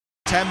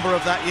September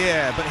of that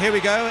year. But here we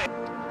go.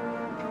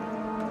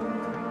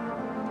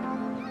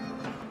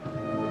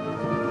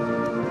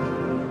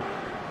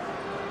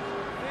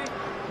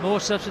 More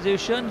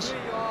substitutions.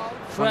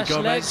 Fresh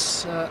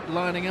Gomez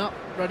lining up,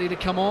 ready to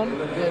come on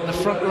in the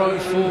front row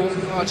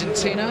for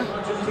Argentina.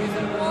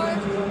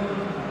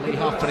 Lee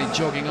Halfpenny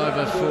jogging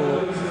over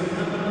for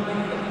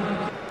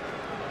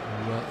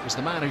was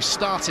the man who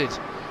started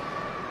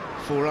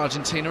for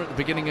Argentina at the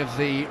beginning of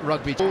the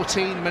rugby.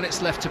 14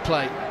 minutes left to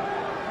play.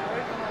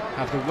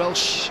 Have the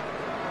Welsh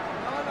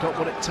got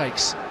what it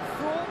takes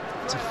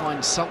to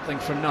find something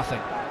from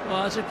nothing?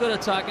 Well, it's a good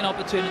attacking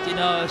opportunity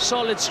now. A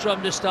solid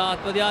scrum to start,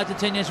 but the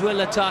Argentinians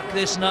will attack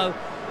this now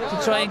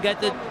to try and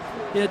get the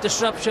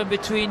disruption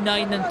between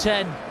 9 and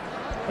 10.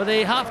 But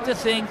they have to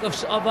think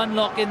of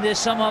unlocking this,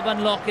 somehow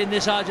unlocking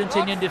this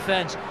Argentinian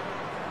defence.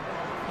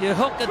 You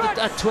hook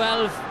at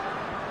 12.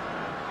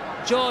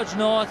 George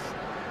North.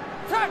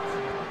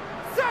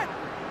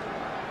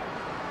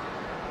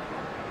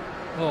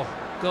 Oh,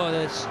 God,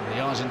 it's... The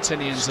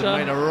Argentinians have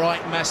made a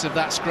right mess of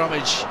that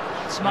scrummage.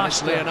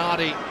 Smashed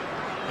Leonardi,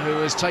 who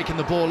has taken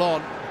the ball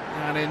on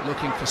and in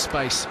looking for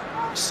space,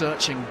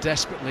 searching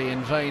desperately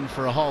in vain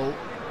for a hole.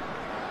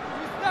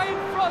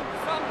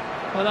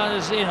 Well, that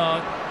is,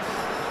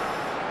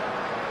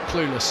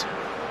 clueless.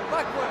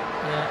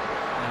 Yeah.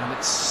 And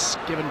it's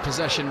given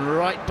possession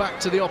right back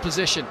to the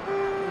opposition.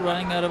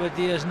 Running out of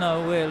ideas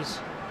now, Wales.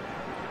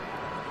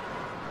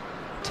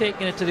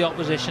 Taking it to the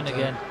opposition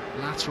again.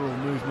 Lateral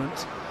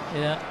movement.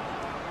 Yeah.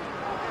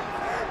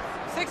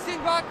 16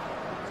 back.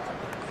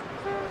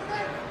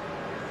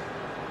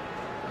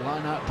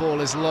 Line-out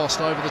ball is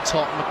lost over the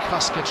top.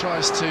 McCusker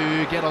tries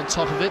to get on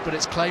top of it, but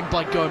it's claimed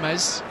by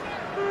Gomez.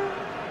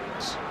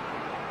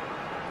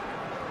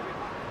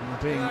 And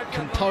they're being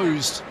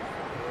composed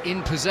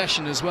in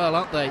possession as well,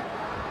 aren't they?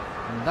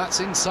 And that's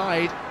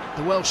inside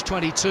the Welsh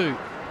 22.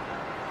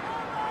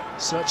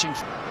 Searching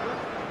for...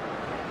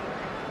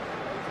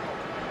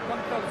 Come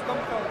close.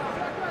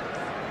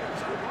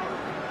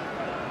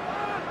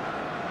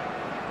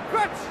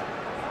 Crutch.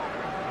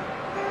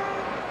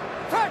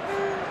 Touch.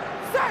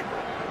 Set.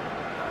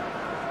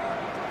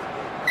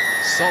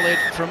 Solid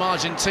from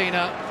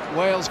Argentina.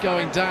 Wales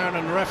going down,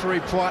 and referee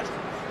Poit.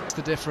 That's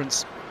the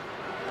difference.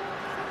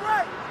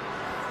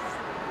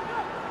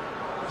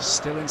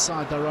 Still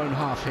inside their own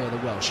half here, the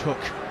Welsh.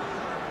 Hook.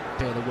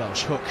 Here, the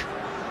Welsh. Hook.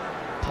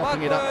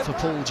 Popping it up for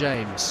Paul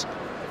James.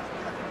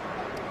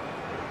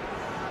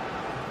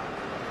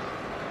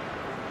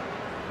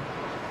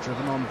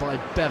 Driven on by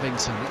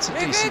Bevington. It's a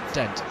decent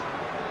dent.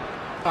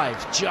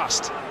 5,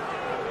 just.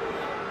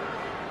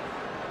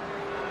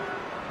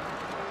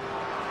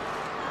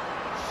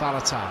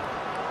 Falatau,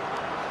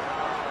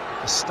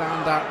 a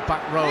standout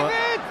back rower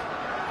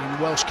in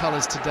Welsh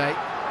colours today.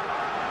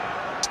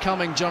 It's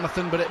coming,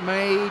 Jonathan, but it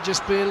may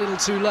just be a little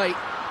too late.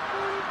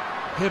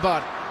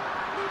 Hibbard.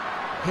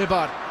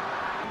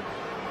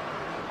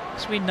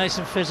 It's been nice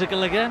and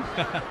physical again.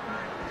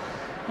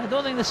 I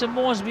don't think the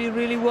Samoans be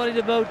really worried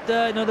about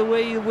the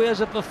way Wales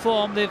have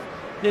performed.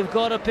 They've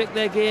got to pick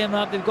their game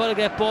up. They've got to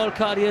get ball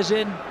carriers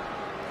in.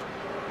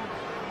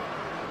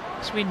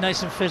 It's been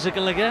nice and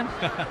physical again.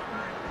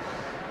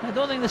 I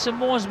don't think the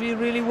Samoans be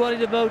really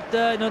worried about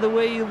the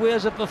way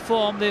Wales have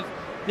performed.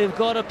 They've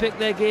got to pick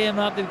their game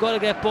up. They've got to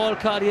get ball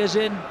carriers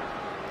in.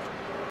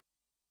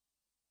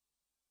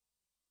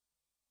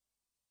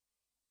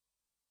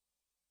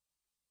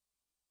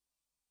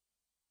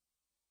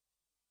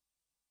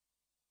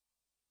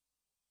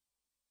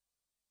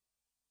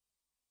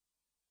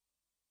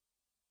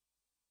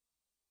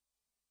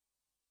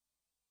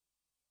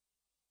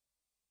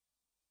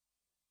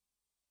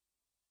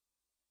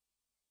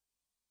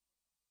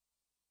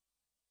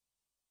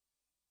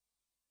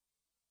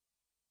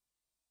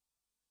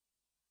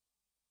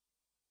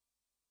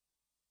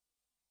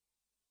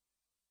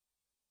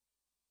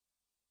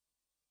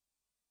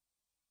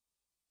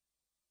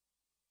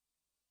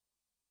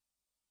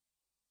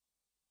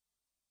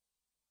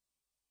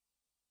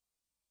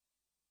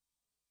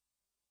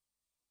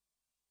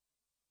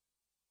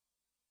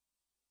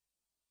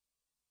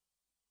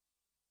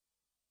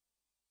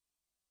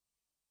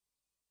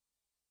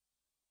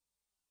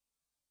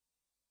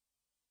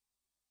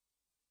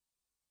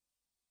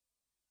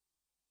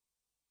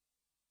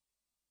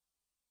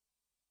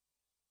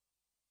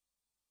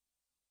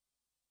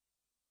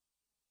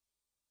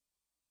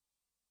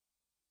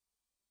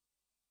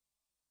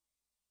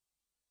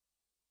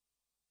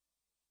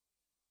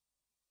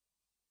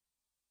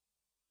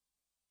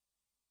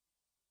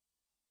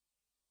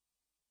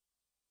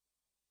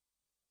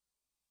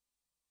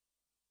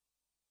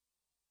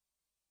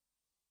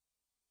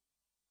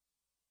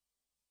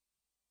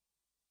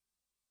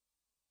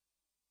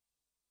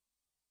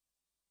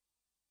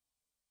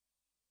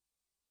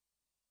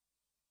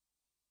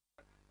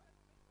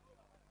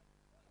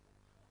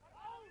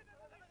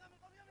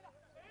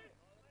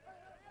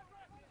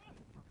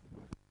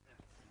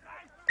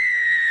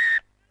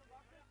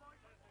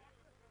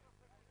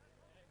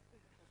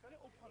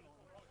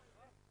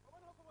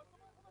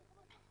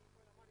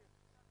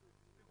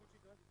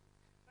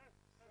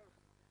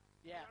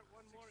 Yeah.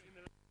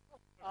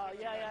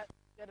 Yeah.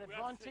 Get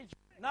advantage.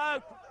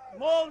 No,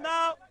 maul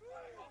now.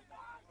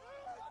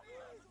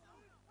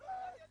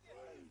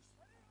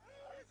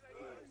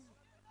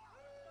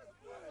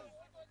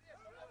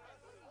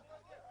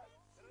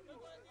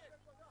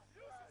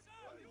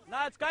 No,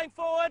 it's going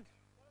forward.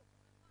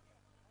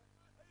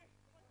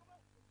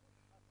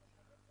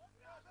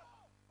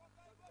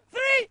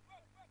 Three.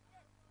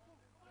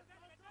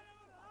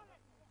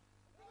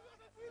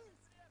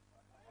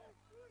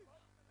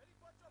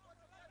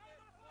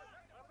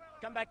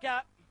 Come back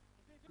out.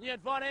 New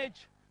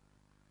advantage.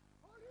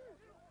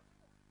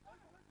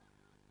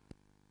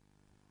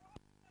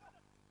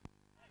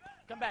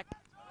 Come back.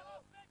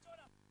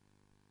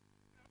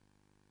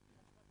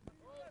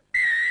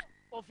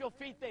 Off your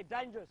feet there,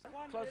 dangerous.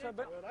 Closer a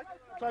bit.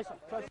 Closer.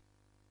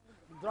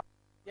 Drop.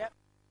 Yep.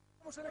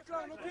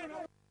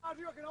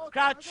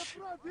 Crouch.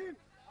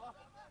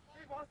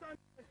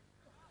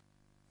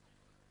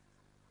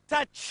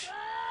 Touch.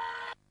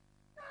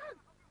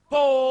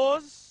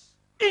 Pause.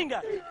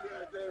 Inga.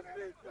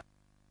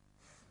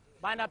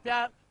 Bind up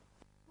here.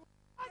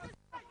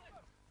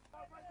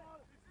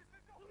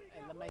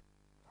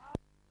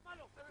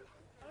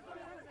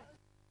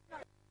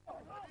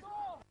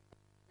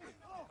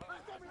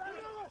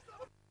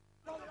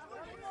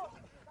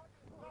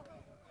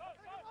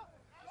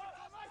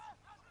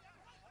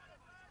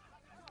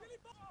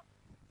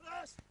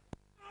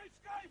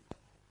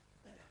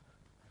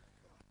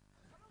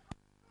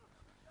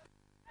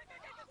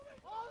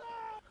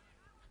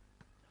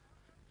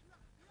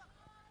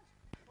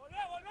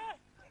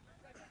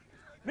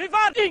 Move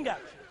out, Inga.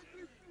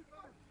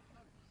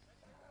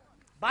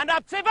 Bind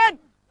up, 7.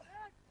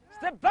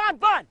 Step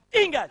bind.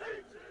 Inga.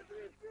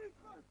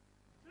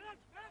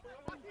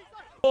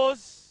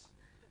 Pause.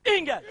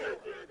 Inga.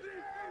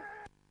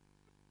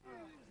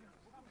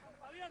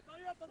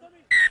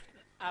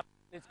 Up.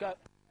 Let's go.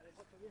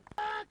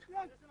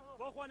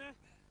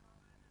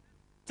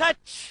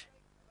 Touch.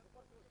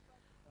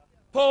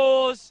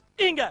 Pause.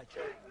 Engage.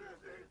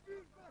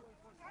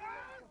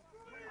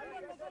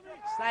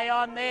 Stay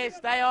on there.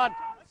 Stay on.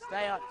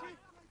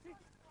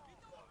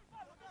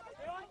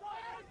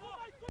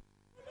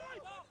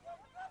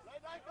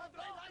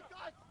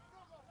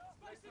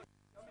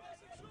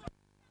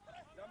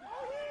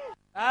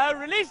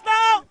 Release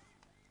now.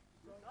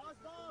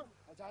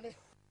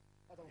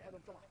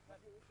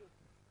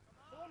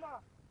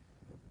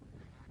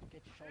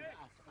 Get your shoulder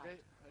out.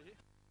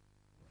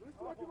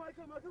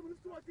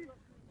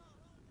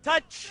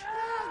 Touch.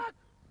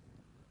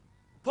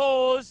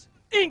 Pause.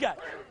 Engage.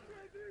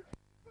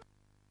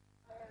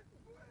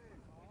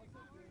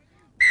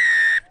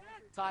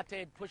 Tight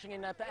head, pushing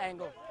in at the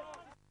angle.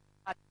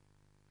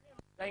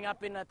 Going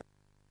up in at the...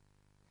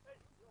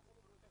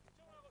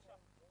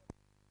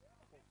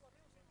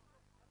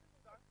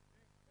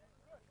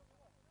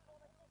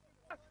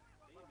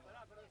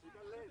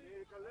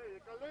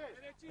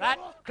 Right,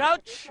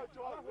 crouch.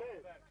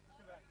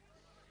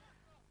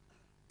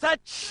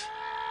 Touch.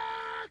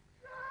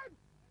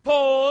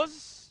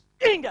 Pause.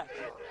 Engage.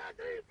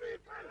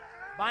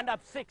 Bind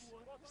up 6.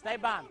 Stay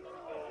bound.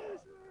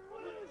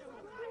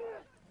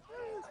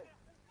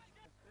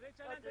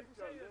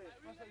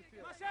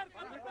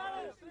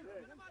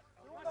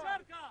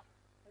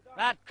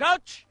 Right,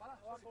 crouch.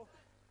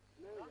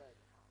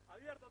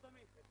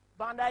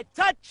 Bandai,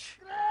 touch.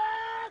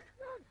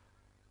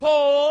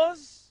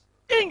 Pause.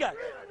 Engage.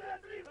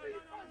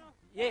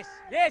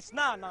 Yes,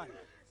 no.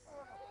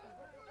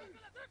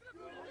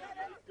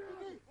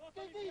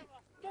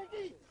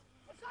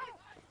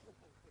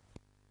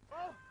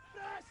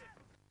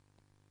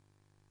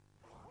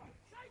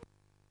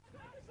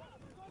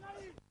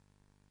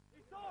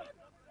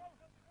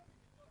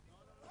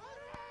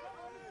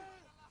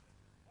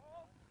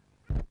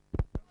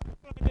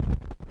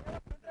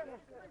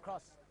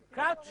 Cross.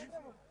 Crouch.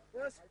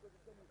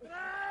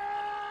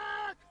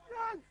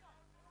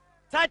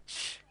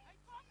 Touch.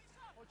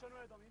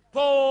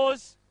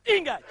 Pause.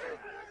 Engage.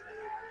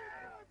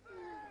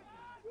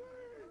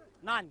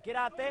 9. Get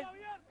out there.